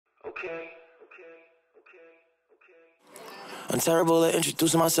I'm terrible at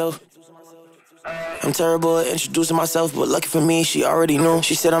introducing myself. I'm terrible at introducing myself, but lucky for me, she already knew.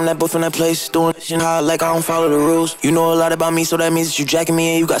 She said I'm that boy from that place, doing shit high like I don't follow the rules. You know a lot about me, so that means that you jacking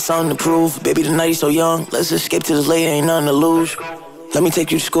me and you got something to prove. Baby, the night is so young, let's escape to this late, ain't nothing to lose. Let me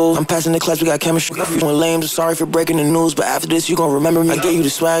take you to school, I'm passing the class, we got chemistry. You doing lame, sorry for breaking the news, but after this you gon' remember me. I gave you the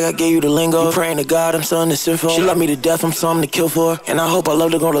swag, I gave you the lingo. You praying to God, I'm something to sin for. She love me to death, I'm something to kill for. And I hope I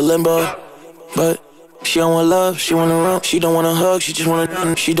love to go to limbo. But she don't want love, she wanna run. She don't wanna hug, she just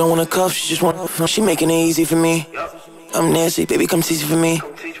wanna. She don't wanna cuff, she just wanna. She making it easy for me. I'm nasty, baby, come tease it for me.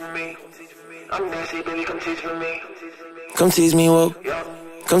 I'm nasty, baby, come tease it for me. Come tease me, whoa.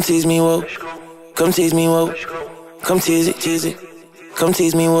 Come tease me, whoa. Come tease me, whoa. Come tease it, tease it. Come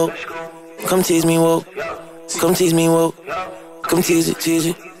tease me, whoa. Come tease me, whoa. Come tease me, whoa. Come tease it, tease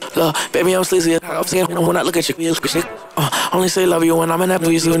it. Look, baby, I'm sleazy. I'm saying when I look at you, only say love you when I'm in that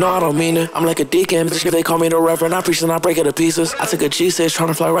piece. You know I don't mean it. I'm like a deacon. They call me the reverend. I preach and I break it to pieces. I took a G6 trying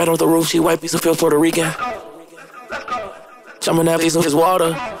to fly right off the roof. She white piece of feel Puerto Rican. Jumping that piece of his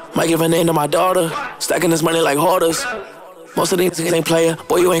water. Might give a name to my daughter. Stacking this money like hoarders. Most of these niggas ain't player.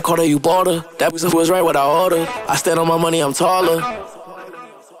 Boy, you ain't caught her, you bought her. That piece of was right what I ordered. I stand on my money, I'm taller.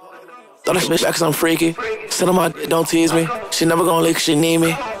 Throw that bitch back cause I'm freaky. Sit on my dick, don't tease me. She never gonna leak cause she need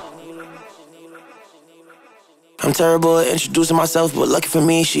me. I'm terrible at introducing myself, but lucky for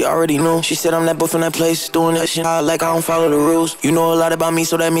me, she already knew. She said I'm that boy from that place, doing that shit high like I don't follow the rules. You know a lot about me,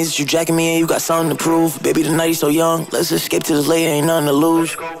 so that means that you jacking me and you got something to prove. Baby, the night is so young, let's escape to this late, ain't nothing to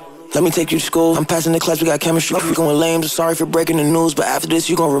lose. Let me take you to school, I'm passing the class, we got chemistry. You going lame, sorry for breaking the news, but after this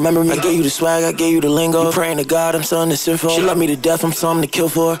you gon' remember me. I gave you the swag, I gave you the lingo. You praying to God, I'm something to sin for. She love me to death, I'm something to kill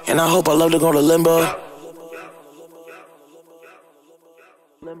for. And I hope I love to go to limbo.